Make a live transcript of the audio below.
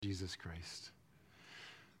Jesus Christ.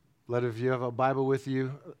 Let if you have a Bible with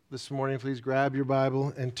you this morning, please grab your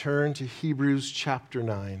Bible and turn to Hebrews chapter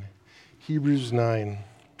 9. Hebrews 9.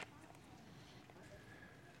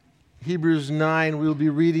 Hebrews 9, we'll be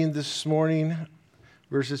reading this morning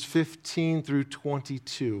verses 15 through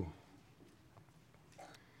 22.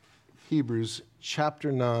 Hebrews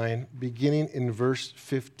chapter 9, beginning in verse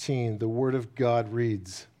 15, the Word of God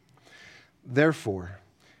reads, "Therefore,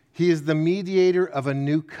 He is the mediator of a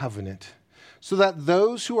new covenant, so that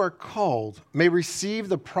those who are called may receive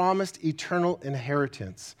the promised eternal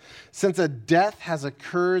inheritance, since a death has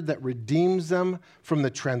occurred that redeems them from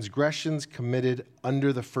the transgressions committed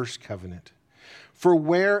under the first covenant. For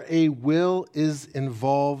where a will is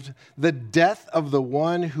involved, the death of the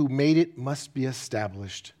one who made it must be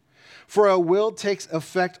established. For a will takes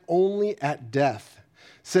effect only at death,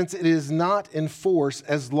 since it is not in force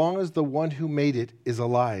as long as the one who made it is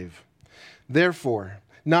alive. Therefore,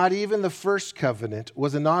 not even the first covenant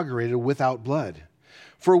was inaugurated without blood.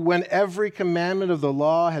 For when every commandment of the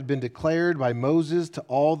law had been declared by Moses to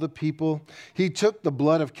all the people, he took the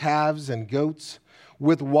blood of calves and goats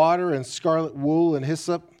with water and scarlet wool and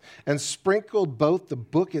hyssop, and sprinkled both the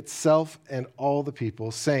book itself and all the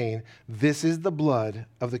people, saying, 'This is the blood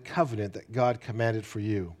of the covenant that God commanded for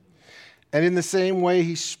you.' And in the same way,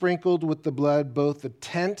 he sprinkled with the blood both the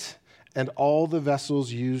tent and all the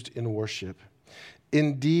vessels used in worship.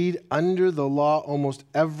 Indeed, under the law, almost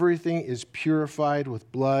everything is purified with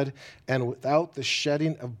blood, and without the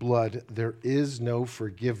shedding of blood, there is no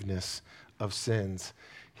forgiveness of sins."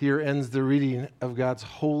 Here ends the reading of God's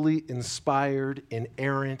holy, inspired,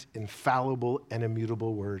 inerrant, infallible, and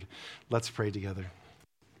immutable word. Let's pray together.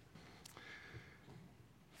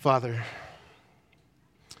 Father,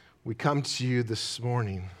 we come to you this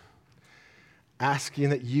morning asking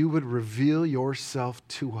that you would reveal yourself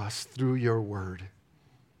to us through your word.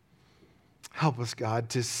 Help us, God,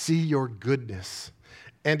 to see your goodness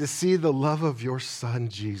and to see the love of your Son,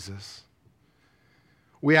 Jesus.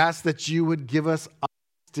 We ask that you would give us eyes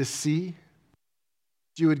to see,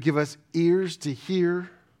 you would give us ears to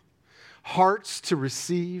hear, hearts to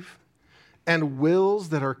receive, and wills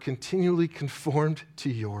that are continually conformed to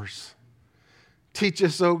yours. Teach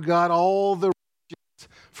us, O God, all the riches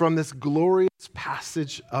from this glorious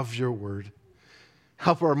passage of your word.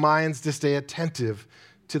 Help our minds to stay attentive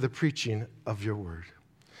to the preaching of your word.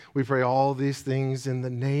 We pray all these things in the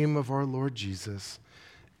name of our Lord Jesus.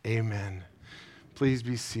 Amen. Please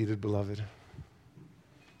be seated, beloved.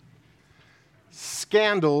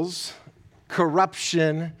 Scandals,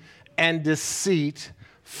 corruption, and deceit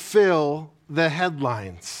fill the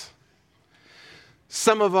headlines.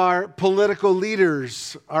 Some of our political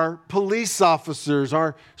leaders, our police officers,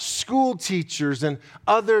 our school teachers, and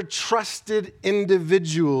other trusted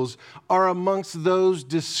individuals are amongst those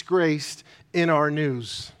disgraced in our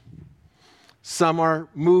news. Some are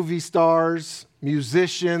movie stars,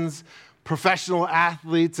 musicians, professional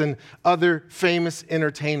athletes, and other famous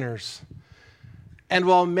entertainers. And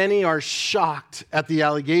while many are shocked at the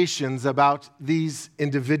allegations about these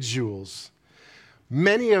individuals,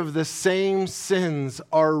 many of the same sins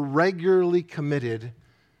are regularly committed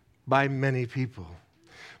by many people.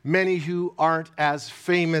 Many who aren't as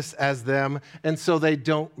famous as them, and so they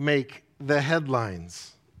don't make the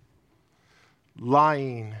headlines.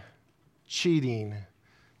 Lying, cheating,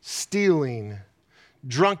 stealing,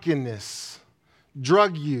 drunkenness,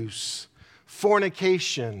 drug use,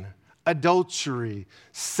 fornication, adultery,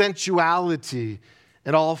 sensuality,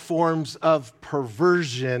 and all forms of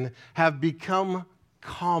perversion have become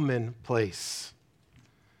commonplace.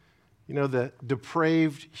 You know, the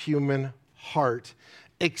depraved human heart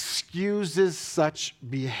excuses such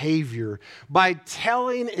behavior by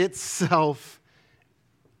telling itself,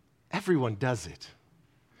 everyone does it.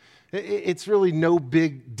 It's really no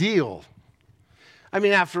big deal. I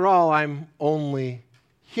mean, after all, I'm only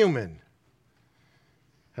human.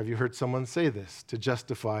 Have you heard someone say this to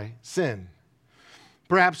justify sin?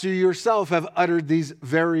 Perhaps you yourself have uttered these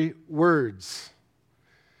very words.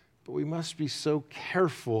 But we must be so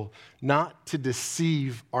careful not to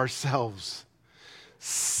deceive ourselves.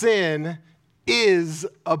 Sin is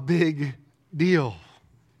a big deal.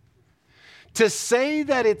 To say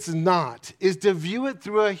that it's not is to view it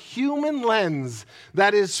through a human lens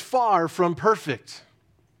that is far from perfect.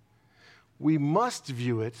 We must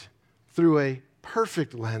view it through a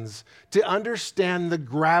perfect lens to understand the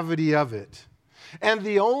gravity of it. And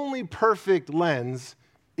the only perfect lens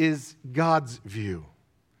is God's view,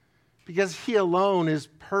 because He alone is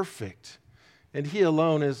perfect and He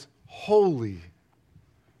alone is holy.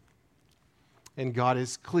 And God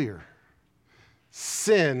is clear.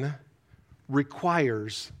 Sin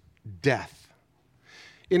requires death.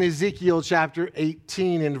 In Ezekiel chapter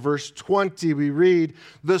 18 and verse 20, we read,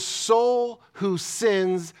 "The soul who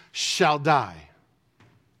sins shall die."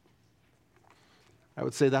 I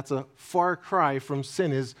would say that's a far cry from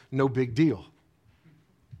sin is no big deal.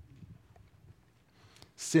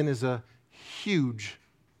 Sin is a huge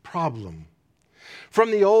problem.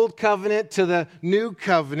 From the old covenant to the new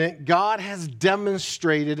covenant, God has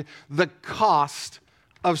demonstrated the cost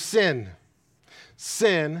of sin.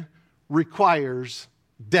 Sin requires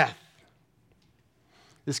death.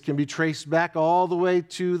 This can be traced back all the way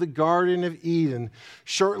to the Garden of Eden.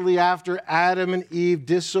 Shortly after Adam and Eve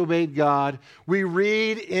disobeyed God, we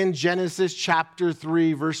read in Genesis chapter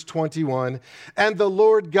 3, verse 21, "And the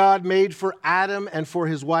Lord God made for Adam and for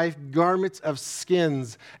his wife garments of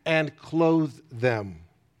skins and clothed them."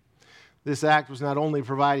 This act was not only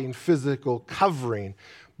providing physical covering,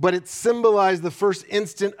 but it symbolized the first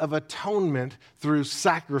instant of atonement through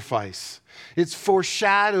sacrifice. It's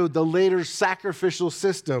foreshadowed the later sacrificial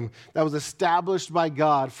system that was established by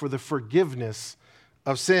God for the forgiveness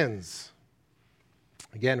of sins.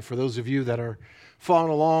 Again, for those of you that are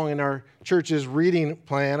following along in our church's reading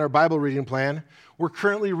plan, our Bible reading plan, we're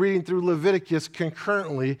currently reading through Leviticus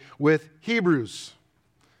concurrently with Hebrews.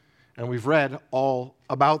 And we've read all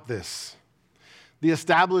about this. The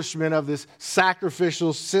establishment of this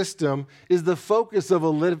sacrificial system is the focus of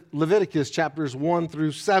Leviticus chapters 1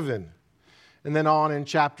 through 7. And then on in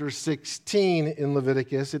chapter 16 in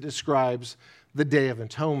Leviticus, it describes the Day of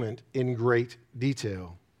Atonement in great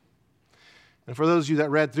detail. And for those of you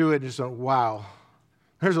that read through it, just went, wow,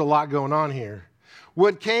 there's a lot going on here.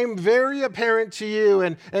 What came very apparent to you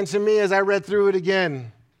and to me as I read through it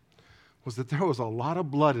again was that there was a lot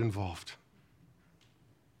of blood involved.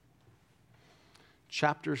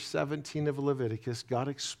 Chapter 17 of Leviticus, God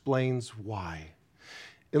explains why.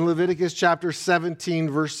 In Leviticus chapter 17,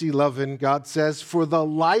 verse 11, God says, "For the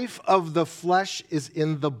life of the flesh is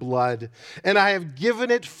in the blood, and I have given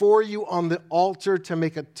it for you on the altar to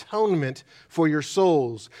make atonement for your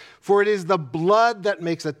souls. For it is the blood that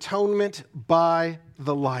makes atonement by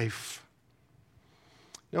the life."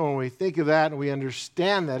 Now, when we think of that and we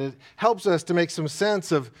understand that, it helps us to make some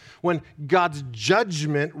sense of when God's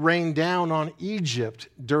judgment rained down on Egypt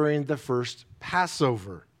during the first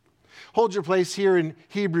Passover. Hold your place here in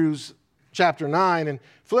Hebrews chapter 9 and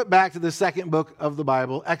flip back to the second book of the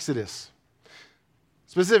Bible, Exodus.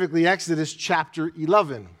 Specifically, Exodus chapter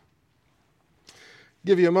 11.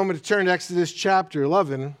 Give you a moment to turn to Exodus chapter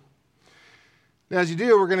 11. Now, as you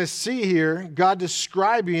do, we're going to see here God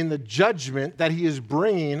describing the judgment that he is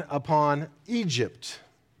bringing upon Egypt.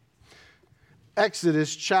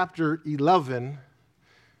 Exodus chapter 11,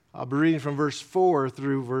 I'll be reading from verse 4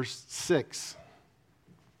 through verse 6.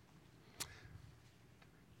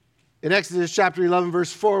 In Exodus chapter 11,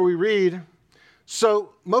 verse 4, we read,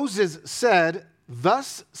 "So Moses said,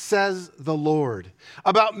 'Thus says the Lord,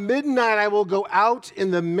 about midnight I will go out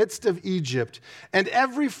in the midst of Egypt, and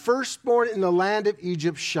every firstborn in the land of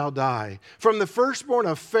Egypt shall die, from the firstborn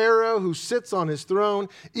of Pharaoh who sits on his throne,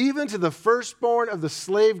 even to the firstborn of the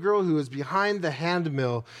slave girl who is behind the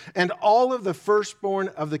handmill, and all of the firstborn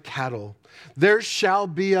of the cattle. There shall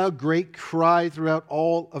be a great cry throughout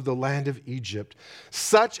all of the land of Egypt,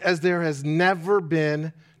 such as there has never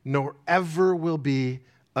been, nor ever will be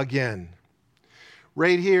again.'"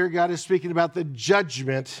 Right here, God is speaking about the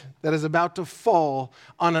judgment that is about to fall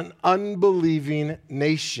on an unbelieving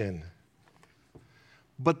nation.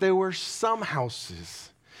 But there were some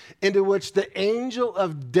houses into which the angel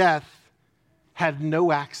of death had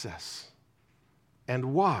no access.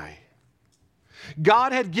 And why?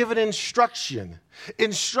 God had given instruction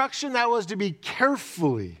that was to be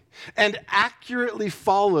carefully and accurately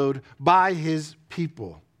followed by his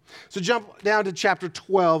people. So jump down to chapter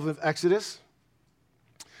 12 of Exodus.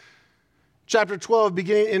 Chapter 12,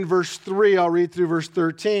 beginning in verse 3, I'll read through verse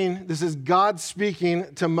 13. This is God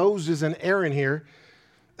speaking to Moses and Aaron here.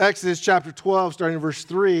 Exodus chapter 12, starting in verse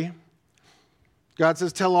 3. God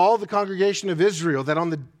says, "Tell all the congregation of Israel that on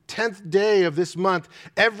the 10th day of this month,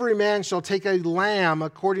 every man shall take a lamb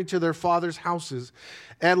according to their father's houses,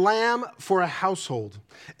 a lamb for a household.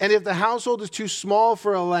 And if the household is too small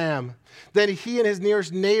for a lamb, then he and his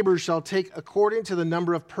nearest neighbor shall take according to the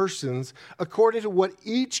number of persons, according to what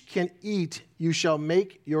each can eat, you shall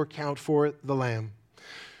make your count for the lamb.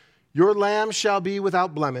 Your lamb shall be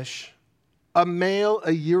without blemish, a male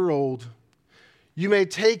a year old. You may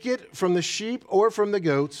take it from the sheep or from the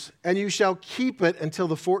goats, and you shall keep it until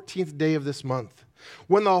the 14th day of this month,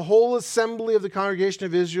 when the whole assembly of the congregation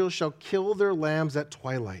of Israel shall kill their lambs at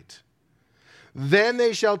twilight. Then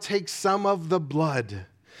they shall take some of the blood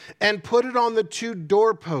and put it on the 2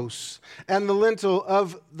 doorposts and the lintel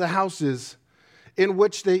of the houses in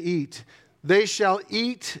which they eat. They shall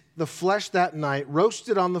eat the flesh that night,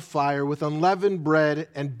 roasted on the fire with unleavened bread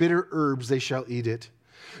and bitter herbs they shall eat it.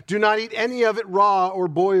 Do not eat any of it raw or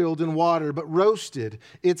boiled in water, but roasted,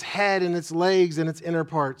 its head and its legs and its inner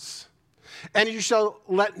parts. And you shall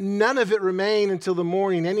let none of it remain until the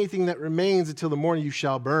morning. Anything that remains until the morning you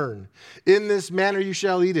shall burn. In this manner you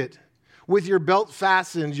shall eat it, with your belt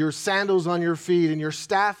fastened, your sandals on your feet, and your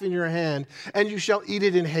staff in your hand, and you shall eat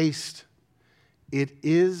it in haste. It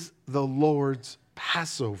is the Lord's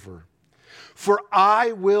Passover. For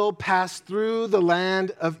I will pass through the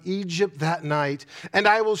land of Egypt that night, and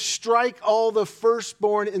I will strike all the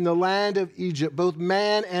firstborn in the land of Egypt, both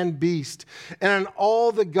man and beast. And on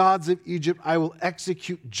all the gods of Egypt I will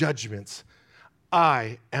execute judgments.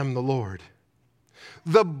 I am the Lord.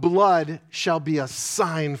 The blood shall be a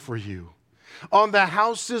sign for you on the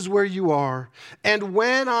houses where you are. And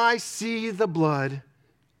when I see the blood,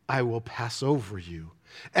 I will pass over you.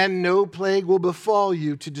 And no plague will befall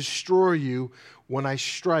you to destroy you when I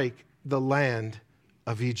strike the land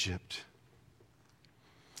of Egypt.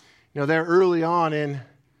 You know, there early on in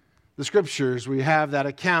the scriptures, we have that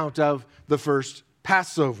account of the first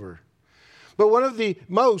Passover. But one of the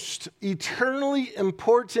most eternally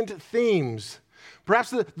important themes, perhaps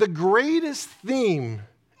the greatest theme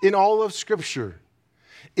in all of Scripture,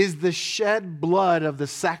 is the shed blood of the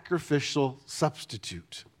sacrificial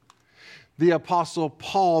substitute. The Apostle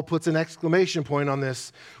Paul puts an exclamation point on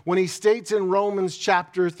this when he states in Romans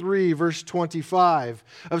chapter 3, verse 25,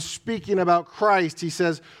 of speaking about Christ, he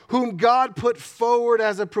says, whom God put forward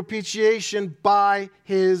as a propitiation by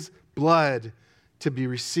his blood to be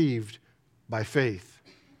received by faith.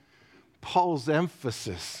 Paul's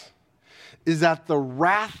emphasis is that the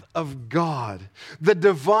wrath of God, the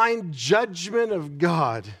divine judgment of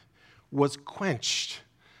God, was quenched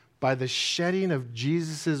by the shedding of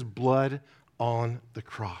Jesus' blood on the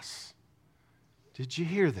cross. Did you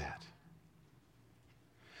hear that?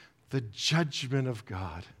 The judgment of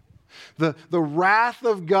God, the wrath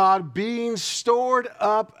of God being stored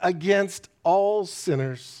up against all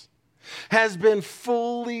sinners, has been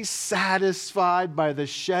fully satisfied by the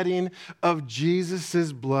shedding of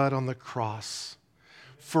Jesus' blood on the cross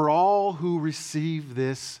for all who receive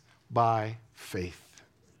this by faith.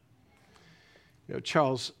 You know,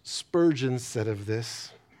 Charles Spurgeon said of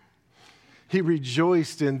this, he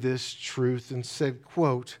rejoiced in this truth and said,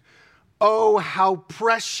 quote, "Oh, how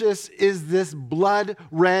precious is this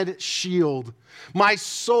blood-red shield! My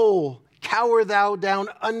soul, cower thou down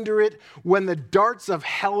under it when the darts of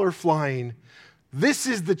hell are flying. This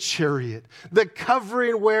is the chariot, the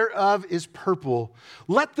covering whereof is purple.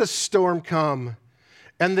 Let the storm come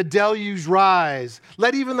and the deluge rise.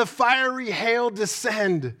 Let even the fiery hail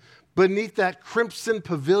descend. Beneath that crimson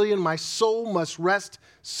pavilion, my soul must rest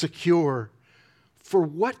secure. For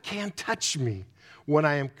what can touch me when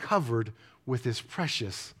I am covered with his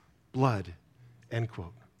precious blood?" End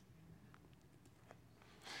quote.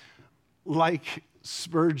 Like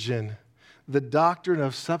Spurgeon, the doctrine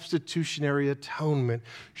of substitutionary atonement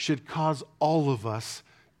should cause all of us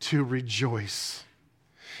to rejoice.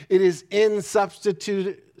 It is in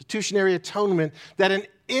substitutionary atonement that an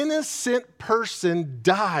innocent person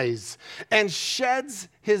dies and sheds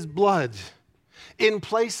his blood in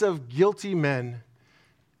place of guilty men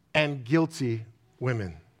and guilty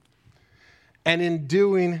women. And in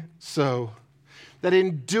doing so, that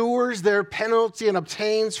endures their penalty and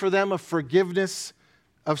obtains for them a forgiveness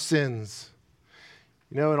of sins.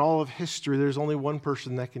 You know, in all of history, there's only one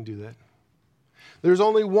person that can do that. There's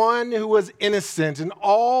only one who was innocent in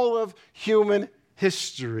all of human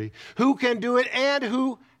history, who can do it and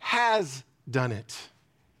who has done it.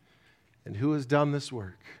 And who has done this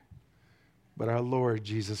work but our Lord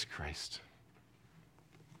Jesus Christ.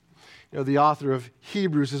 You know, the author of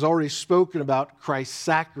Hebrews has already spoken about Christ's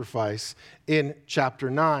sacrifice in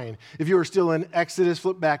chapter 9. If you are still in Exodus,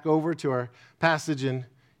 flip back over to our passage in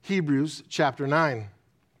Hebrews chapter 9.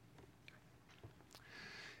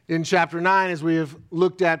 In chapter 9, as we have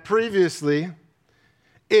looked at previously,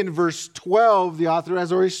 in verse 12, the author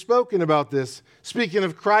has already spoken about this. Speaking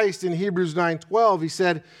of Christ in Hebrews 9:12, he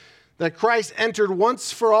said that Christ entered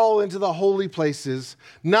once for all into the holy places,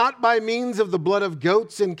 not by means of the blood of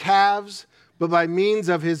goats and calves, but by means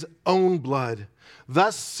of his own blood,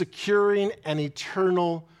 thus securing an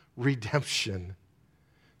eternal redemption.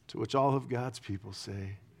 To which all of God's people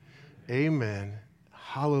say, amen,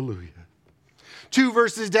 hallelujah. 2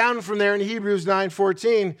 verses down from there in Hebrews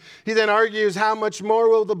 9:14, he then argues, how much more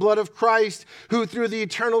will the blood of Christ, who through the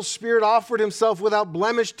eternal Spirit offered himself without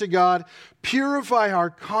blemish to God, purify our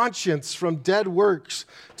conscience from dead works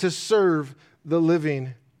to serve the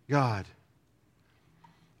living God.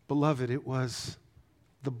 Beloved, it was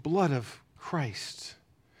the blood of Christ,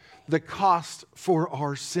 the cost for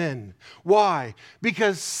our sin. Why?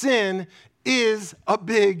 Because sin is a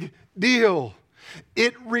big deal.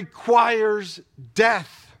 It requires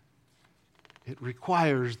death. It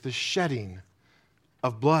requires the shedding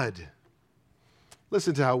of blood.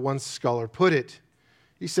 Listen to how one scholar put it.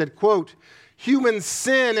 He said, quote, human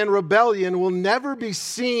sin and rebellion will never be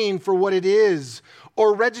seen for what it is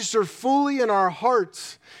or register fully in our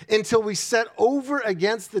hearts until we set over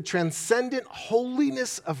against the transcendent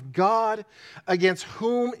holiness of God against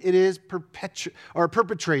whom it is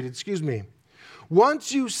perpetrated.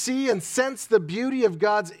 Once you see and sense the beauty of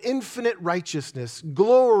God's infinite righteousness,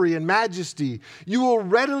 glory, and majesty, you will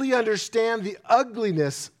readily understand the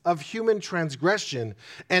ugliness of human transgression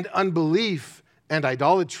and unbelief and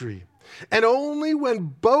idolatry. And only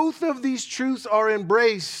when both of these truths are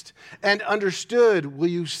embraced and understood will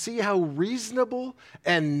you see how reasonable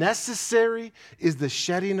and necessary is the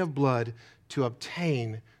shedding of blood to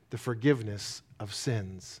obtain the forgiveness of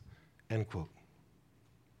sins. End quote.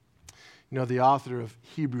 You know, the author of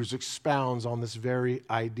Hebrews expounds on this very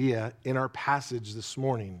idea in our passage this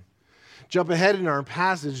morning. Jump ahead in our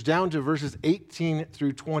passage down to verses 18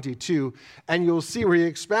 through 22, and you'll see where he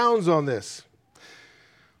expounds on this.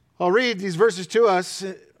 I'll read these verses to us,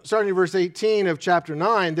 starting in verse 18 of chapter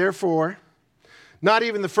 9. Therefore, not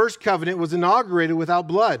even the first covenant was inaugurated without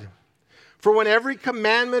blood. For when every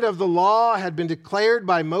commandment of the law had been declared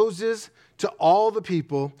by Moses to all the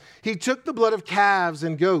people, he took the blood of calves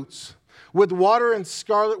and goats with water and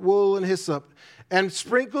scarlet wool and hyssop, and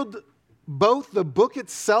sprinkled both the book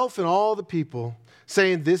itself and all the people,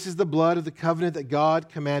 saying, this is the blood of the covenant that God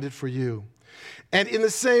commanded for you. And in the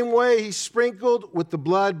same way, he sprinkled with the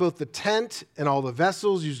blood both the tent and all the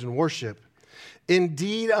vessels used in worship.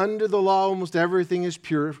 Indeed, under the law, almost everything is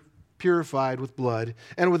purified with blood,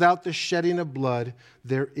 and without the shedding of blood,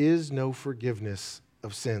 there is no forgiveness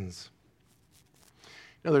of sins.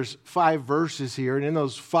 Now, there's 5 verses here, and in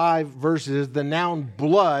those 5 verses, the noun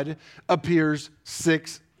blood appears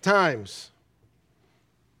 6 times.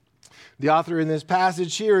 The author in this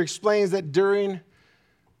passage here explains that during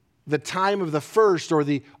the time of the first or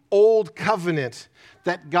the old covenant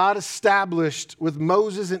that God established with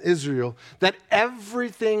Moses and Israel, that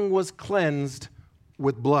everything was cleansed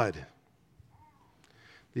with blood.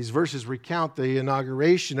 These verses recount the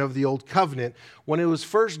inauguration of the old covenant when it was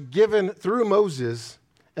first given through Moses.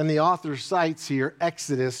 And the author cites here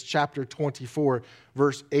Exodus chapter 24,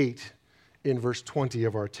 verse 8 in verse 20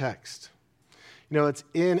 of our text. You know, it's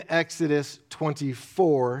in Exodus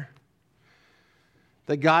 24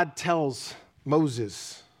 that God tells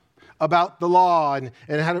Moses about the law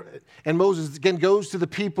and Moses again goes to the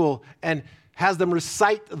people and has them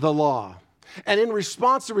recite the law. And in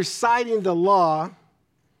response to reciting the law,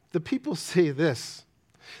 the people say this.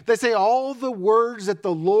 They say, all the words that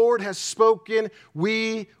the Lord has spoken,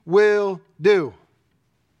 we will do.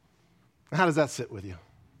 How does that sit with you?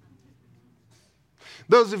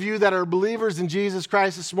 Those of you that are believers in Jesus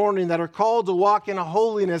Christ this morning, that are called to walk in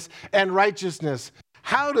holiness and righteousness,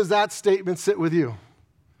 how does that statement sit with you?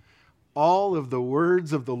 All of the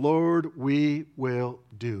words of the Lord we will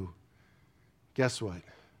do. Guess what?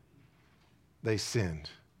 They sinned.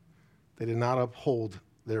 They did not uphold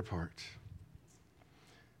their part.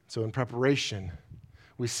 So in preparation,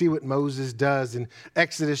 we see what Moses does in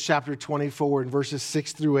Exodus chapter 24 and verses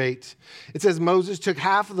 6 through 8. It says, Moses took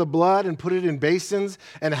half of the blood and put it in basins,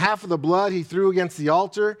 and half of the blood he threw against the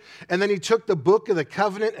altar. And then he took the book of the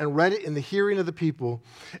covenant and read it in the hearing of the people.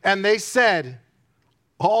 And they said,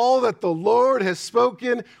 all that the Lord has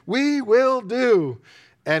spoken, we will do,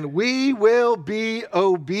 and we will be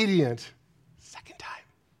obedient. Second time.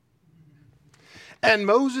 And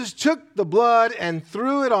Moses took the blood and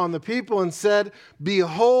threw it on the people and said,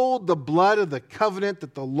 behold the blood of the covenant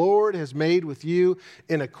that the Lord has made with you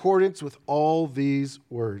in accordance with all these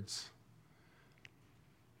words.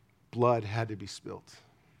 Blood had to be spilt.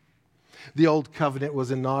 The old covenant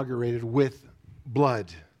was inaugurated with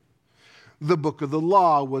blood. The book of the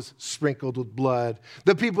law was sprinkled with blood.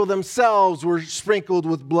 The people themselves were sprinkled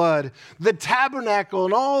with blood. The tabernacle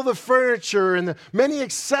and all the furniture and the many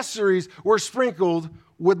accessories were sprinkled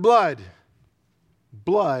with blood.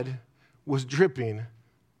 Blood was dripping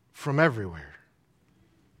from everywhere.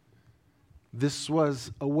 This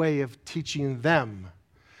was a way of teaching them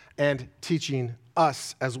and teaching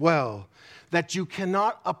us as well, that you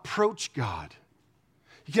cannot approach God.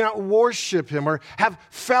 You cannot worship him or have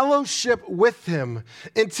fellowship with him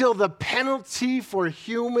until the penalty for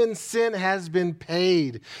human sin has been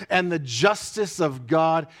paid and the justice of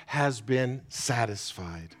God has been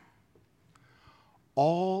satisfied.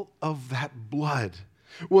 All of that blood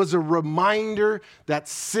was a reminder that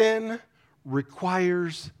sin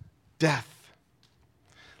requires death.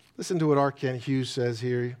 Listen to what R. Kent Hughes says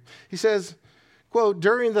here. He says, quote,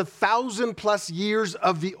 "During the 1,000+ years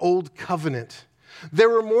of the Old Covenant, there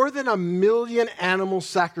were more than 1 million animal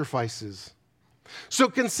sacrifices. So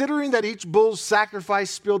considering that each bull's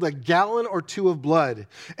sacrifice spilled a gallon or two of blood,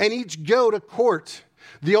 and each goat a quart,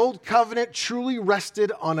 the Old Covenant truly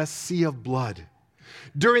rested on a sea of blood.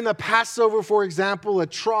 During the Passover, for example, a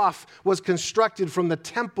trough was constructed from the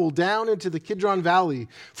temple down into the Kidron Valley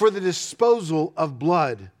for the disposal of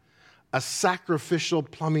blood, a sacrificial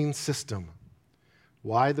plumbing system.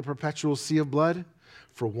 Why the perpetual sea of blood?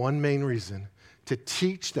 For one main reason, to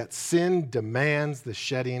teach that sin demands the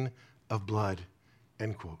shedding of blood."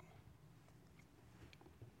 End quote.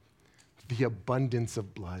 The abundance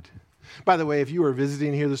of blood. By the way, if you were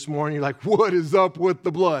visiting here this morning, you're like, what is up with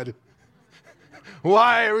the blood?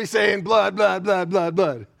 Why are we saying blood, blood, blood, blood,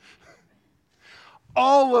 blood?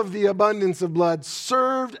 All of the abundance of blood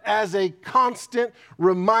served as a constant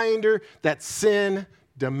reminder that sin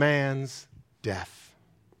demands death.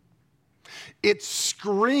 It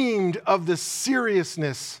screamed of the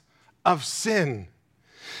seriousness of sin.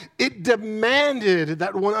 It demanded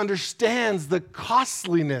that one understands the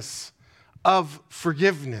costliness of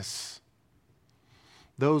forgiveness.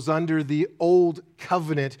 Those under the old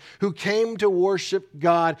covenant who came to worship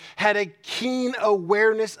God had a keen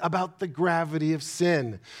awareness about the gravity of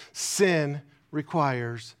sin. Sin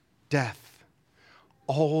requires death.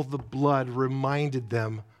 All the blood reminded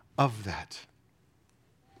them of that.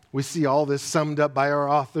 We see all this summed up by our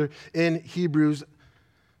author in Hebrews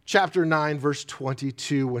chapter 9, verse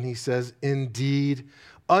 22, when he says, "Indeed,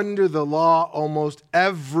 under the law, almost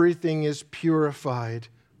everything is purified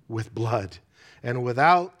with blood. And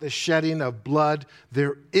without the shedding of blood,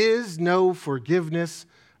 there is no forgiveness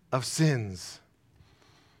of sins."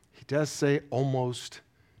 He does say almost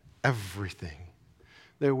everything.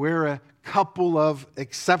 There were a couple of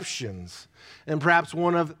exceptions. And perhaps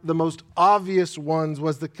one of the most obvious ones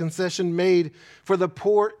was the concession made for the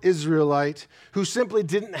poor Israelite who simply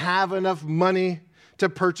didn't have enough money to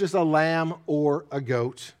purchase a lamb or a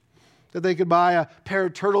goat. That they could buy a pair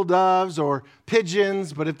of turtle doves or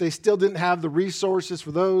pigeons, but if they still didn't have the resources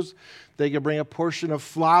for those, they could bring a portion of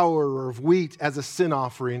flour or of wheat as a sin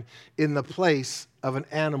offering in the place of an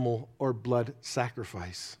animal or blood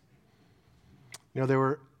sacrifice. You know, there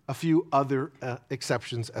were a few other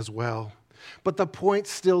exceptions as well. But the point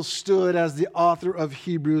still stood, as the author of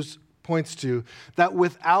Hebrews points to, that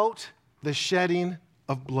without the shedding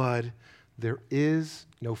of blood, there is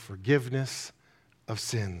no forgiveness of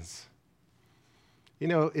sins. You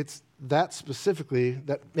know, it's that specifically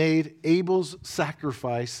that made Abel's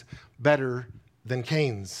sacrifice better than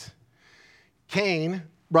Cain's. Cain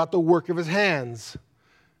brought the work of his hands,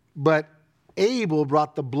 but Abel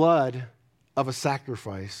brought the blood of a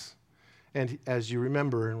sacrifice. And as you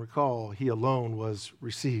remember and recall, he alone was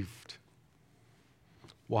received.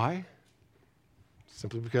 Why?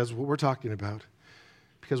 Simply because of what we're talking about.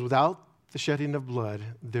 Because without the shedding of blood,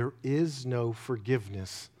 there is no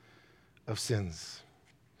forgiveness of sins.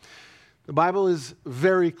 The Bible is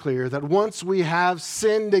very clear that once we have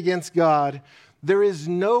sinned against God, there is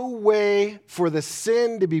no way for the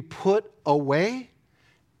sin to be put away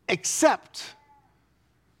except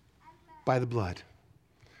by the blood,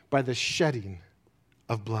 by the shedding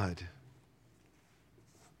of blood.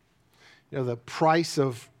 You know, the price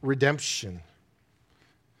of redemption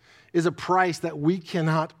is a price that we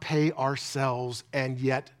cannot pay ourselves and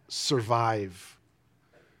yet survive.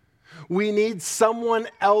 We need someone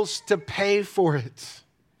else to pay for it.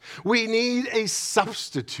 We need a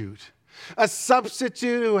substitute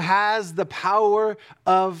who has the power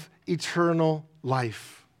of eternal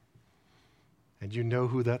life. And you know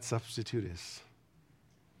who that substitute is.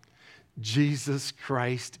 Jesus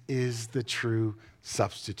Christ is the true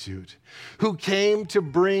substitute who came to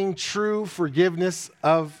bring true forgiveness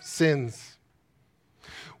of sins.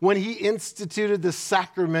 When he instituted the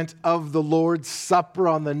sacrament of the Lord's Supper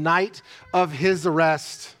on the night of his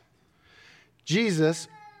arrest, Jesus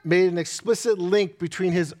made an explicit link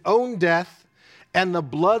between his own death and the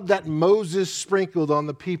blood that Moses sprinkled on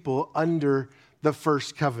the people under the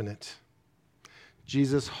first covenant.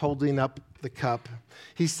 Jesus holding up the cup,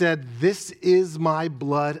 he said, "This is my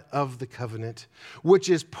blood of the covenant, which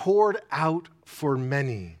is poured out for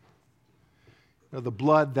many." Now, the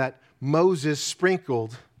blood that Moses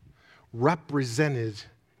sprinkled represented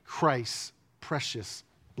Christ's precious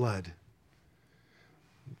blood.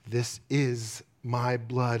 "This is my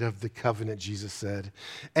blood of the covenant," Jesus said.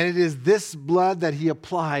 And it is this blood that he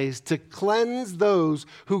applies to cleanse those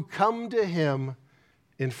who come to him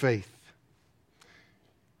in faith.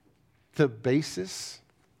 The basis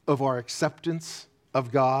of our acceptance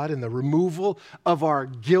of God and the removal of our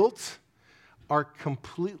guilt are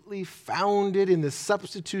completely founded in the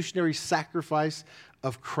substitutionary sacrifice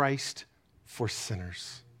of Christ for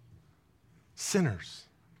sinners. Sinners.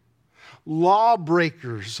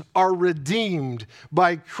 Lawbreakers are redeemed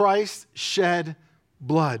by Christ's shed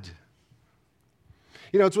blood.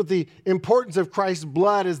 You know, it's with the importance of Christ's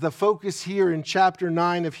blood as the focus here in chapter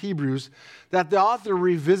 9 of Hebrews that the author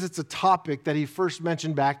revisits a topic that he first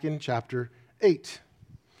mentioned back in chapter 8.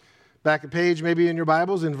 Back a page, maybe in your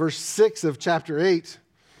Bibles, in verse 6 of chapter 8,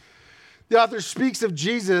 the author speaks of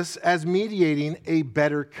Jesus as mediating a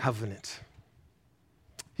better covenant.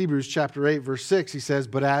 Hebrews chapter 8, verse 6, he says,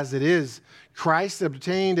 "But as it is, Christ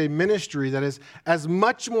obtained a ministry that is as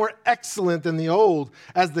much more excellent than the old,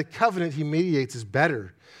 as the covenant he mediates is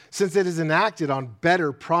better, since it is enacted on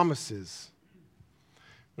better promises."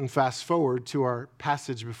 And fast forward to our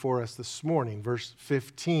passage before us this morning, verse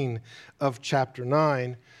 15 of chapter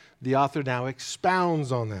 9, the author now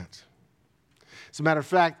expounds on that. As a matter of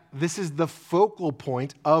fact, this is the focal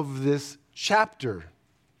point of this chapter.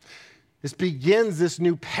 This begins this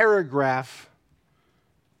new paragraph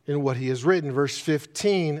in what he has written, verse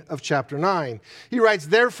 15 of chapter 9. He writes,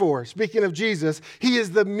 "Therefore," speaking of Jesus, "he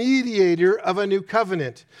is the mediator of a new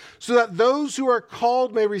covenant, so that those who are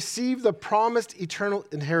called may receive the promised eternal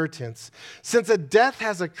inheritance, since a death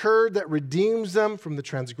has occurred that redeems them from the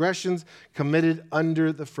transgressions committed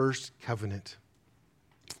under the first covenant."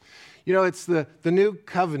 You know, it's the new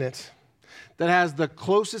covenant that has the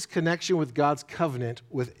closest connection with God's covenant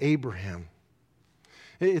with Abraham.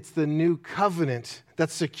 It's the new covenant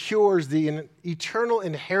that secures the eternal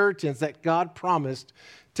inheritance that God promised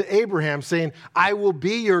to Abraham, saying, "I will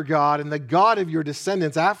be your God and the God of your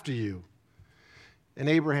descendants after you." And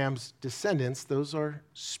Abraham's descendants, those are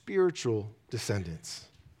spiritual descendants.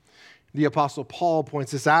 The Apostle Paul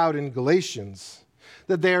points this out in Galatians,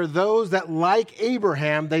 that they are those that, like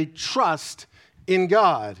Abraham, they trust in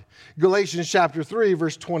God. Galatians chapter 3,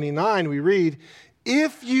 verse 29, we read,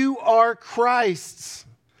 "If you are Christ's,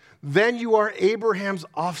 then you are Abraham's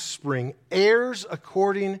offspring, heirs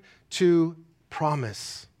according to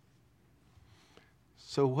promise."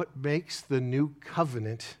 So what makes the new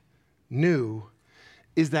covenant new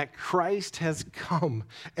is that Christ has come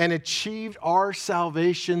and achieved our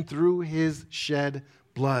salvation through his shed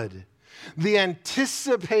blood. The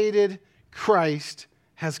anticipated Christ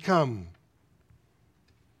has come.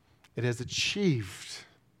 It has achieved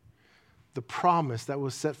the promise that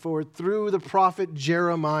was set forward through the prophet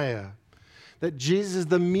Jeremiah, that Jesus is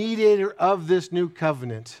the mediator of this new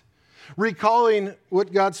covenant. Recalling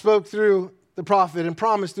what God spoke through the prophet and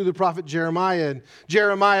promised through the prophet Jeremiah. In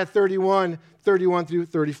Jeremiah 31 through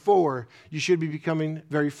 34, you should be becoming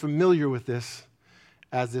very familiar with this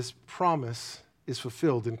as this promise is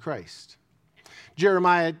fulfilled in Christ.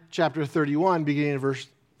 Jeremiah chapter 31, beginning in verse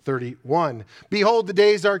 31. "Behold, the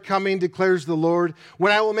days are coming, declares the Lord,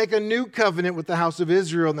 when I will make a new covenant with the house of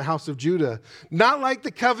Israel and the house of Judah, not like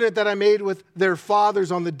the covenant that I made with their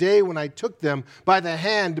fathers on the day when I took them by the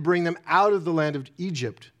hand to bring them out of the land of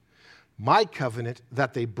Egypt. My covenant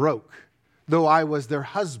that they broke, though I was their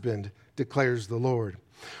husband, declares the Lord.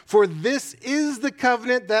 For this is the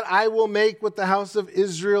covenant that I will make with the house of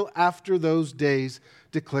Israel after those days,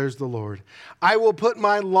 declares the Lord. I will put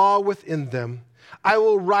my law within them. I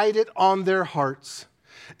will write it on their hearts,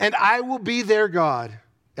 and I will be their God,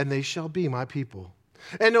 and they shall be my people.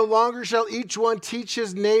 And no longer shall each one teach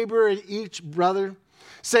his neighbor and each brother,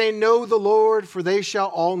 saying, Know the Lord, for they shall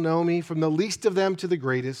all know me, from the least of them to the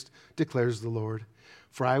greatest, declares the Lord.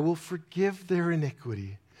 For I will forgive their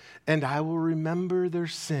iniquity, and I will remember their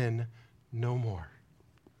sin no more."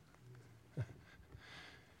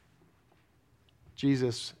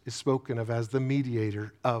 Jesus is spoken of as the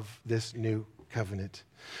mediator of this new covenant.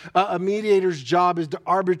 A mediator's job is to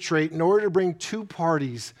arbitrate in order to bring two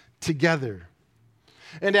parties together.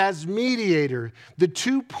 And as mediator, the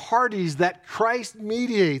two parties that Christ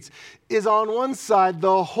mediates is on one side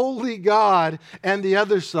the holy God and the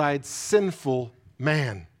other side sinful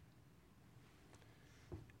man.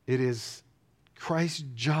 It is Christ's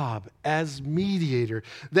job as mediator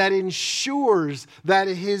that ensures that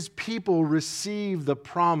his people receive the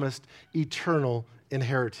promised eternal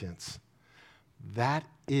inheritance. That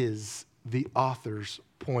is the author's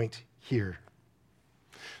point here.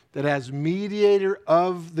 That as mediator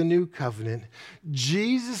of the new covenant,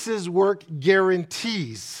 Jesus' work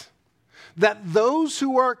guarantees that those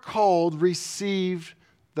who are called receive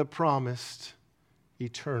the promised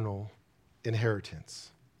eternal inheritance.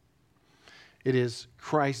 It is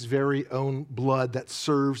Christ's very own blood that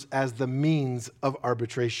serves as the means of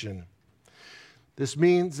arbitration. This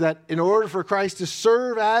means that in order for Christ to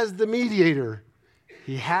serve as the mediator,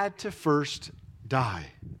 he had to first die.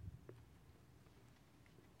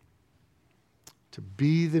 To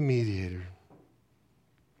be the mediator.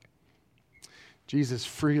 Jesus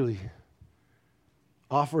freely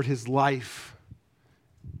offered his life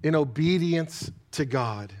in obedience to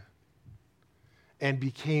God and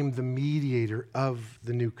became the mediator of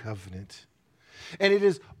the new covenant. And it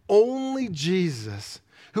is only Jesus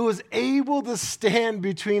who is able to stand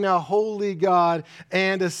between a holy God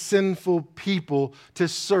and a sinful people to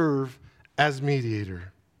serve as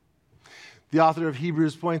mediator. The author of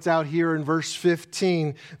Hebrews points out here in verse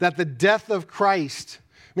 15 that the death of Christ,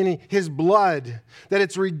 meaning his blood, that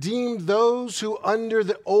it's redeemed those who under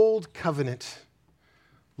the old covenant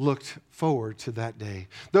looked forward to that day.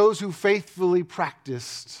 Those who faithfully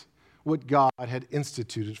practiced what God had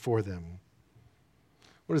instituted for them.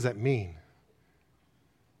 What does that mean?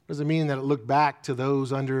 What does it mean that it looked back to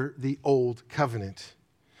those under the old covenant?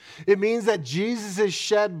 It means that Jesus'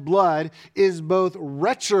 shed blood is both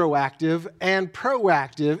retroactive and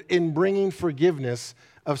proactive in bringing forgiveness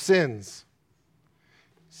of sins.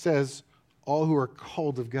 It says, all who are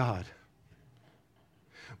called of God.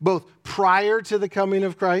 Both prior to the coming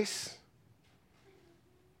of Christ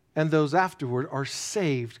and those afterward are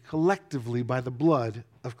saved collectively by the blood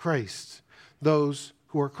of Christ. Those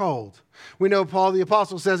who are called. We know Paul the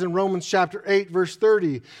Apostle says in Romans chapter 8, verse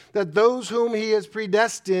 30, that those whom he has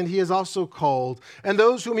predestined, he has also called. And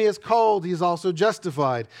those whom he has called, he has also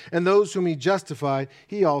justified. And those whom he justified,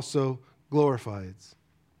 he also glorifies.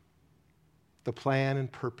 The plan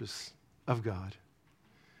and purpose of God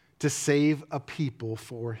to save a people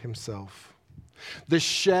for himself. The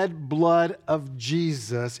shed blood of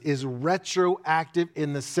Jesus is retroactive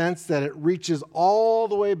in the sense that it reaches all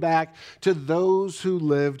the way back to those who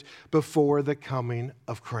lived before the coming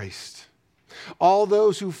of Christ. All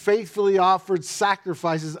those who faithfully offered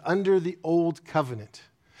sacrifices under the old covenant.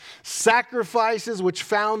 Sacrifices which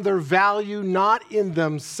found their value not in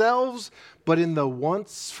themselves, but in the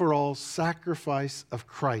once-for-all sacrifice of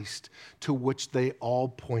Christ to which they all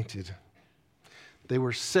pointed. They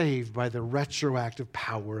were saved by the retroactive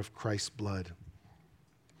power of Christ's blood.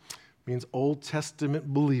 It means Old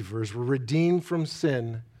Testament believers were redeemed from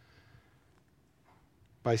sin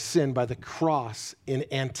by the cross in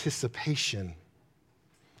anticipation.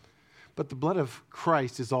 But the blood of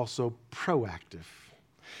Christ is also proactive.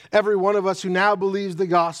 Every one of us who now believes the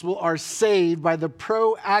gospel are saved by the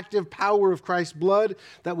proactive power of Christ's blood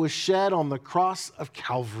that was shed on the cross of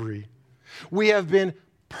Calvary. We have been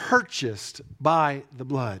purchased by the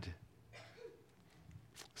blood.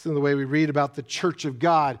 Listen to the way we read about the church of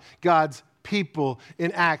God, God's people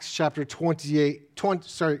in Acts chapter 20,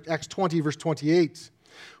 verse 28.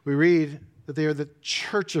 We read that they are the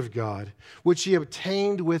church of God, which he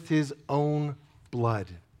obtained with his own blood.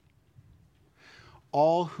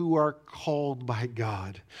 All who are called by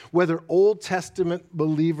God, whether Old Testament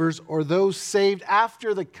believers or those saved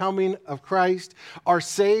after the coming of Christ, are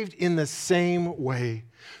saved in the same way,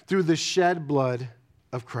 through the shed blood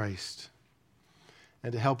of Christ.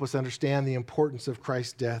 And to help us understand the importance of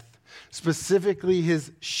Christ's death, specifically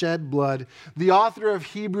his shed blood, the author of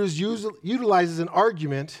Hebrews utilizes an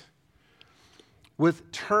argument with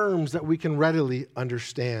terms that we can readily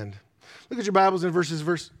understand. Look at your Bibles in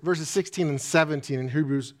verses 16 and 17 in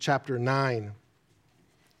Hebrews chapter 9.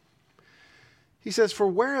 He says, "For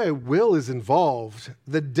where a will is involved,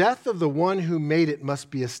 the death of the one who made it must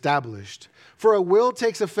be established. For a will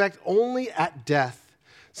takes effect only at death,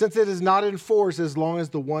 since it is not in force as long as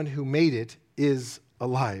the one who made it is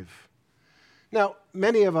alive." Now,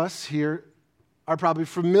 many of us here are probably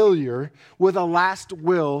familiar with a last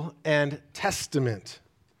will and testament.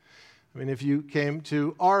 I mean, if you came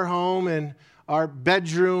to our home and our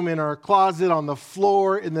bedroom in our closet on the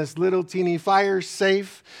floor in this little teeny fire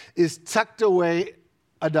safe is tucked away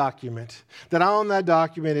a document. That on that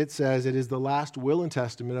document it says it is the last will and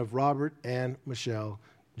testament of Robert and Michelle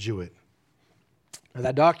Jewett. Now,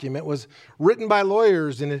 that document was written by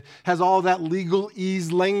lawyers and it has all that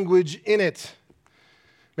legalese language in it.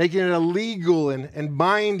 making it a legal and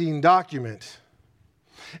binding document.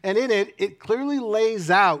 And in it, it clearly lays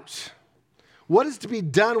out what is to be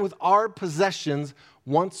done with our possessions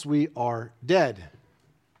once we are dead.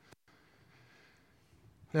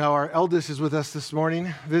 Now, our eldest is with us this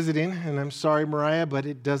morning visiting, and I'm sorry, Mariah, but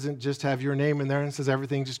it doesn't just have your name in there and says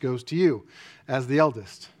everything just goes to you as the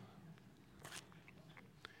eldest.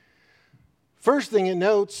 First thing it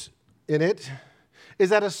notes in it is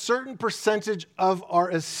that a certain percentage of our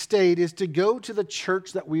estate is to go to the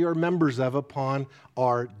church that we are members of upon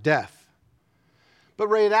our death. But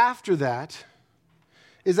right after that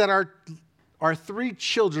is that our three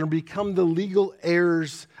children become the legal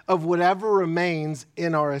heirs of whatever remains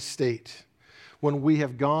in our estate when we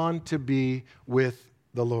have gone to be with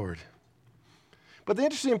the Lord. But the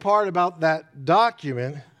interesting part about that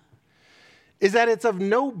document is that it's of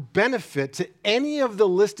no benefit to any of the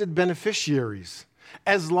listed beneficiaries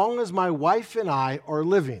as long as my wife and I are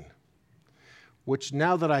living, which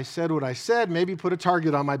now that I said what I said, maybe put a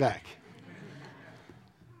target on my back.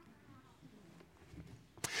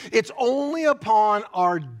 It's only upon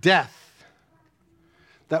our death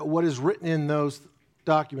that what is written in those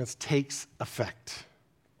documents takes effect.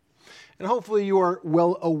 And hopefully you are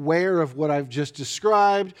well aware of what I've just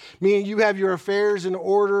described, meaning you have your affairs in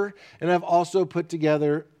order and have also put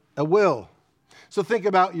together a will. So think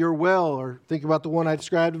about your will, or think about the one I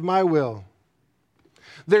described of my will.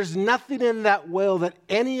 There's nothing in that will that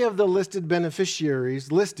any of the listed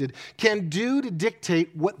beneficiaries listed can do to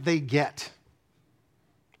dictate what they get.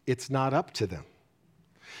 It's not up to them.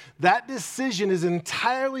 That decision is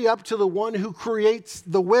entirely up to the one who creates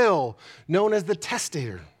the will, known as the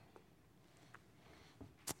testator.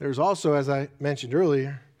 There's also, as I mentioned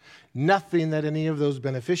earlier, nothing that any of those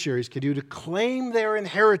beneficiaries can do to claim their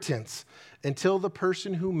inheritance until the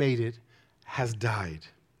person who made it has died.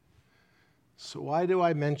 So why do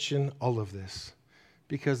I mention all of this?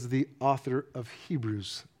 Because the author of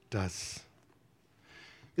Hebrews does.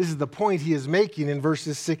 This is the point he is making in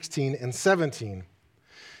verses 16 and 17.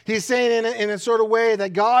 He's saying in a sort of way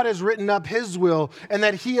that God has written up his will and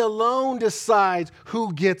that he alone decides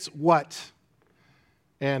who gets what.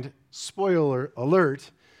 And spoiler alert,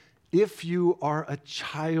 if you are a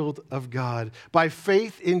child of God, by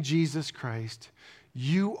faith in Jesus Christ,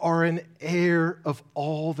 you are an heir of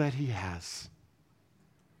all that he has.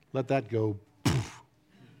 Let that go.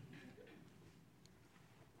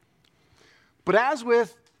 But as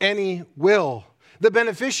with any will, the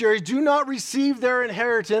beneficiaries do not receive their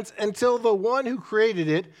inheritance until the one who created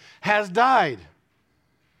it has died.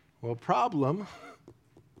 Well, problem,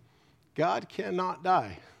 God cannot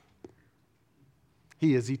die.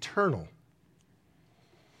 He is eternal.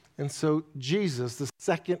 And so Jesus, the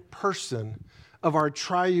second person of our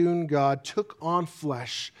triune God, took on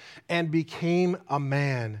flesh and became a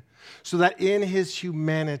man so that in his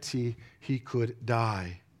humanity he could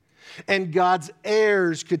die. And God's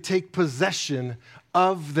heirs could take possession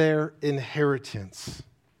of their inheritance.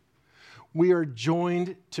 We are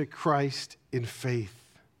joined to Christ in faith,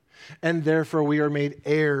 and therefore we are made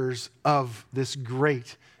heirs of this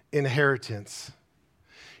great inheritance.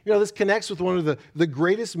 You know, this connects with one of the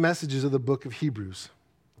greatest messages of the book of Hebrews,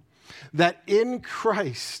 that in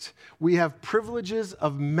Christ we have privileges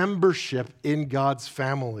of membership in God's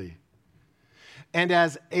family. And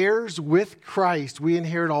as heirs with Christ, we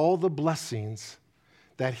inherit all the blessings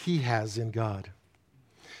that he has in God.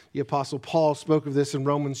 The Apostle Paul spoke of this in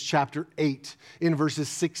Romans chapter 8, in verses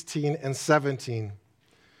 16 and 17.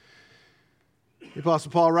 The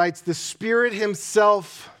Apostle Paul writes, "The Spirit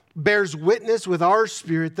himself bears witness with our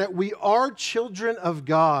spirit that we are children of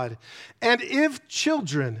God. And if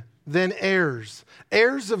children, then heirs,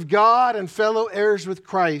 heirs of God and fellow heirs with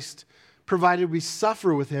Christ, provided we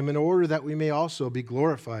suffer with him in order that we may also be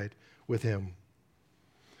glorified with him."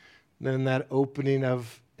 And then in that opening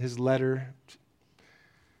of his letter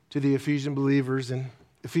to the Ephesian believers in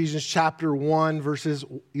Ephesians chapter 1, verses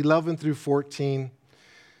 11 through 14,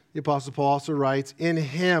 the Apostle Paul also writes, "In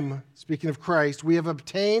him," speaking of Christ, "we have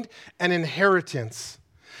obtained an inheritance,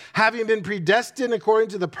 having been predestined according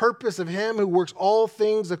to the purpose of him who works all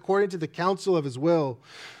things according to the counsel of his will,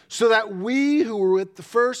 so that we who were with the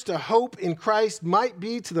first to hope in Christ might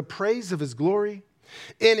be to the praise of his glory.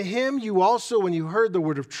 In him you also, when you heard the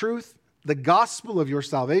word of truth, the gospel of your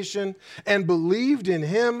salvation, and believed in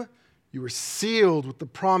him, you were sealed with the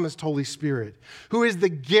promised Holy Spirit, who is the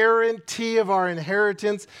guarantee of our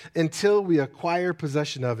inheritance until we acquire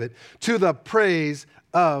possession of it, to the praise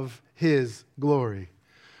of his glory."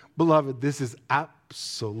 Beloved, this is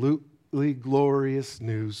absolutely glorious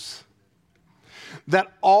news.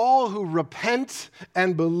 that all who repent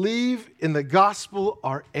and believe in the gospel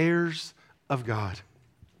are heirs of God.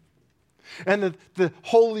 And the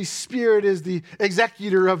Holy Spirit is the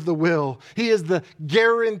executor of the will. He is the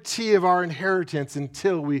guarantee of our inheritance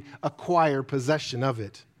until we acquire possession of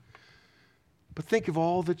it. But think of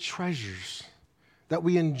all the treasures that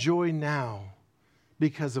we enjoy now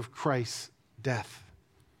because of Christ's death.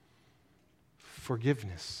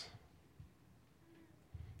 Forgiveness.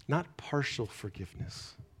 Not partial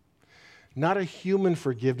forgiveness. Not a human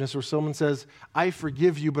forgiveness where someone says, I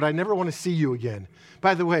forgive you, but I never want to see you again.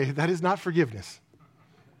 By the way, that is not forgiveness.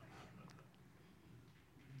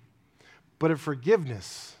 But a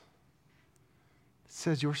forgiveness that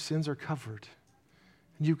says your sins are covered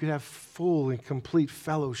and you can have full and complete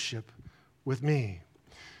fellowship with me.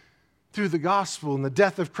 Through the gospel and the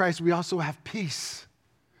death of Christ, we also have peace.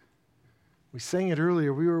 We sang it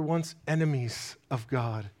earlier. We were once enemies of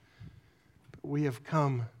God, but we have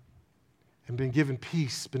come and been given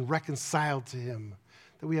peace, been reconciled to him,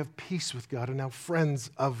 that we have peace with God and now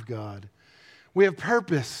friends of God. We have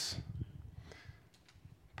purpose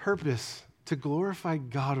to glorify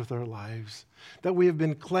God with our lives, that we have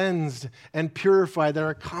been cleansed and purified, that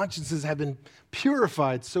our consciences have been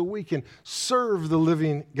purified so we can serve the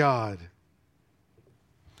living God.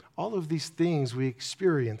 All of these things we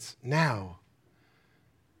experience now.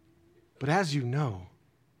 But as you know,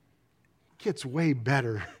 it gets way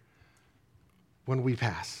better when we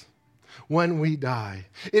pass, when we die.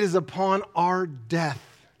 It is upon our death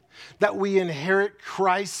that we inherit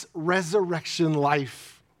Christ's resurrection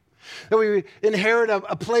life, that we inherit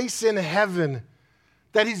a place in heaven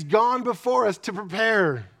that he's gone before us to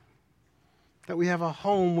prepare, that we have a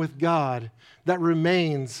home with God that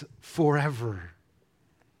remains forever.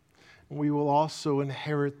 We will also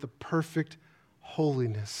inherit the perfect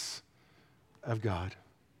holiness of God.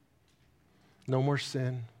 No more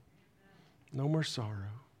sin. No more sorrow.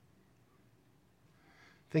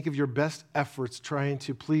 Think of your best efforts trying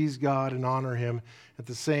to please God and honor him. At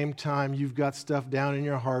the same time, you've got stuff down in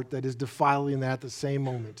your heart that is defiling that at the same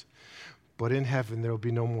moment. But in heaven, there will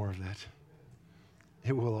be no more of that.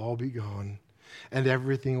 It will all be gone, and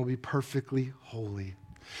everything will be perfectly holy.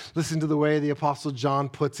 Listen to the way the Apostle John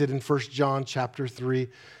puts it in 1 John chapter 3,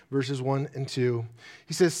 verses 1 and 2.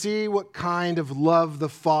 He says, see what kind of love the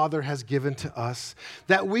Father has given to us,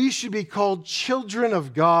 that we should be called children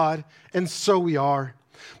of God, and so we are.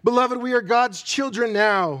 Beloved, we are God's children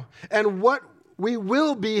now, and what we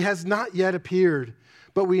will be has not yet appeared.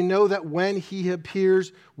 But we know that when he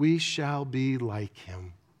appears, we shall be like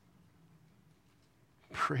him.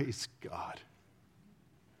 Praise God.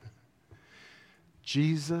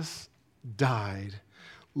 Jesus died,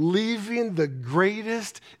 leaving the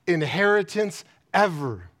greatest inheritance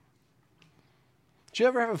ever. Did you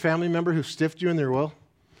ever have a family member who stiffed you in their will?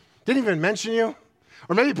 Didn't even mention you?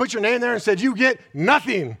 Or maybe put your name there and said, you get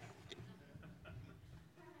nothing.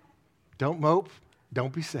 Don't mope.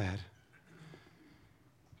 Don't be sad.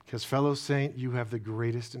 Because, fellow saint, you have the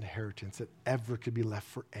greatest inheritance that ever could be left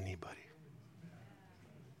for anybody.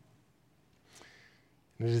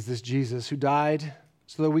 And it is this Jesus who died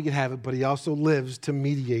so that we could have it, but he also lives to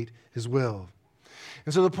mediate his will.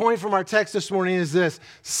 And so the point from our text this morning is this: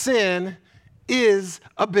 sin is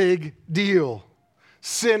a big deal.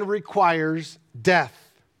 Sin requires death.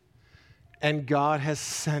 And God has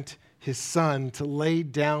sent his Son to lay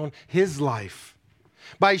down his life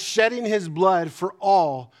by shedding his blood for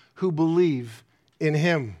all who believe in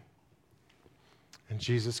him. And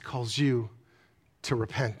Jesus calls you to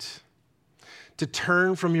repent, to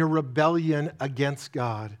turn from your rebellion against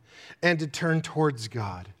God and to turn towards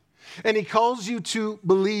God. And he calls you to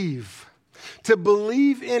believe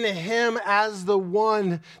in him as the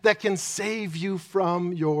one that can save you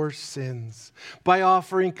from your sins by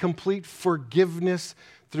offering complete forgiveness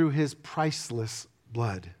through his priceless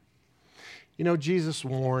blood. You know, Jesus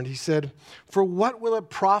warned, he said, for what will it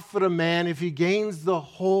profit a man if he gains the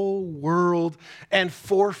whole world and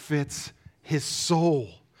forfeits his soul?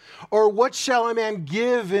 Or what shall a man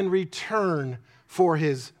give in return for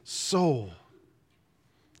his soul?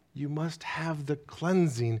 You must have the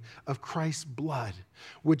cleansing of Christ's blood,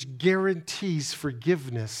 which guarantees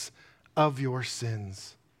forgiveness of your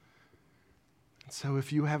sins. And so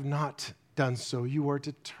if you have not done so, you are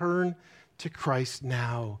to turn to Christ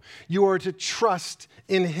now. You are to trust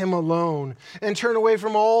in him alone and turn away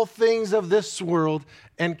from all things of this world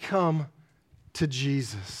and come to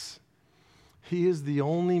Jesus. He is the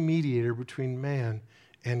only mediator between man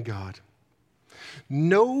and God.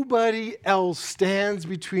 Nobody else stands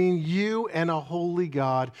between you and a holy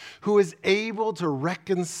God who is able to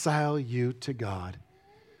reconcile you to God.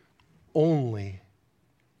 only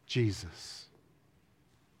Jesus.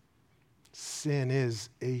 Sin is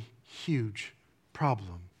a huge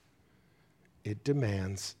problem. It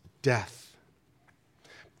demands death.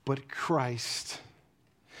 But Christ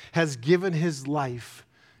has given his life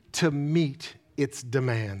to meet its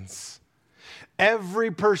demands.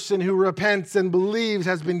 Every person who repents and believes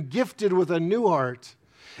has been gifted with a new heart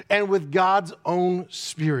and with God's own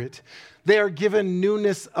Spirit. They are given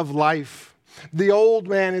newness of life. The old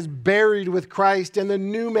man is buried with Christ, and the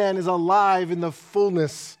new man is alive in the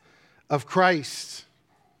fullness of Christ.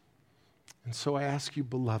 And so I ask you,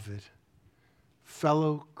 beloved,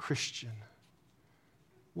 fellow Christian,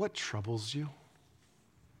 what troubles you?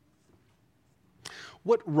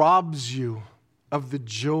 What robs you of the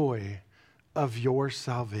joy of your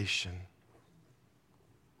salvation?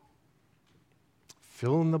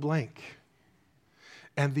 Fill in the blank.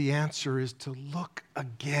 And the answer is to look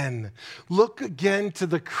again. Look again to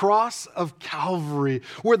the cross of Calvary,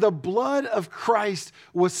 where the blood of Christ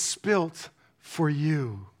was spilt for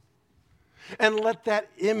you. And let that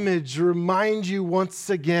image remind you once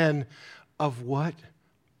again of what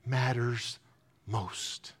matters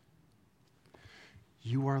most.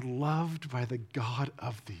 You are loved by the God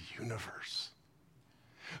of the universe,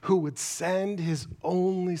 who would send his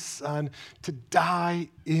only Son to die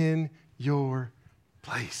in your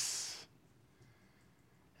place.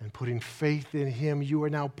 And putting faith in him, you are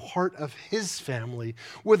now part of his family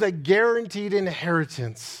with a guaranteed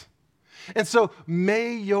inheritance. And so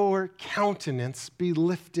may your countenance be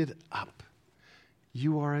lifted up.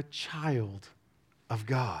 You are a child of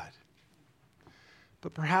God.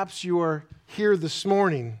 But perhaps you are here this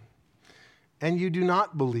morning and you do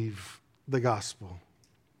not believe the gospel.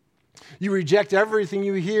 You reject everything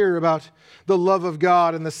you hear about the love of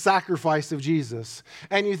God and the sacrifice of Jesus.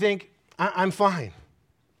 And you think, I'm fine.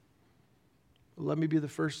 Well, let me be the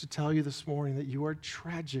first to tell you this morning that you are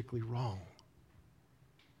tragically wrong.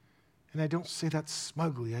 And I don't say that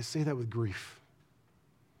smugly. I say that with grief.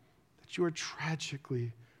 That you are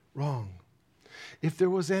tragically wrong. If there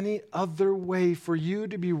was any other way for you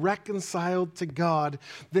to be reconciled to God,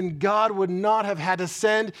 then God would not have had to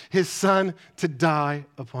send his Son to die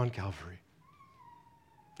upon Calvary.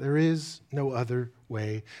 There is no other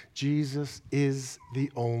way. Jesus is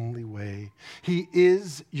the only way. He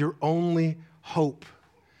is your only hope.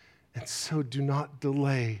 And so do not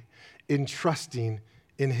delay in trusting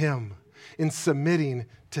in him, in submitting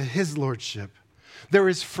to his lordship. There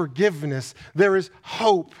is forgiveness, there is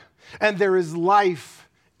hope, and there is life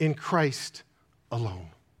in Christ alone.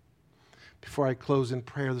 Before I close in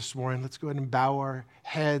prayer this morning, let's go ahead and bow our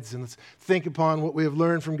heads and let's think upon what we have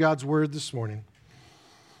learned from God's word this morning.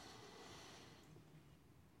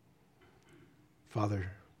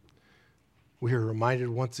 Father, we are reminded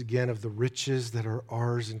once again of the riches that are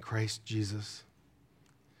ours in Christ Jesus.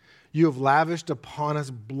 You have lavished upon us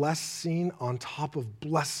blessing on top of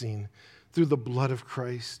blessing through the blood of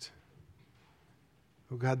Christ.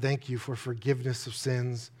 Oh God, thank you for forgiveness of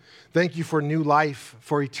sins. Thank you for new life,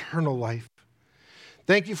 for eternal life.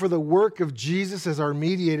 Thank you for the work of Jesus as our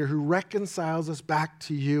mediator who reconciles us back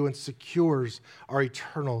to you and secures our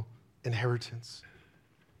eternal inheritance.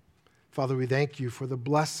 Father, we thank you for the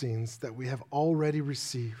blessings that we have already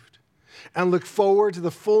received and look forward to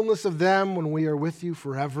the fullness of them when we are with you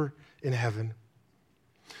forever in heaven.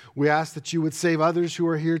 We ask that you would save others who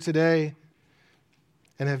are here today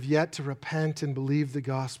and have yet to repent and believe the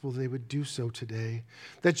gospel. They would do so today,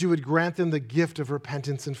 that you would grant them the gift of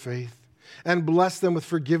repentance and faith and bless them with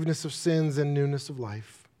forgiveness of sins and newness of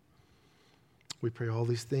life. We pray all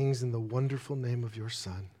these things in the wonderful name of your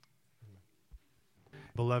Son.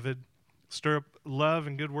 Beloved, stir up love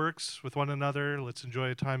and good works with one another. Let's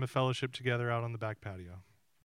enjoy a time of fellowship together out on the back patio.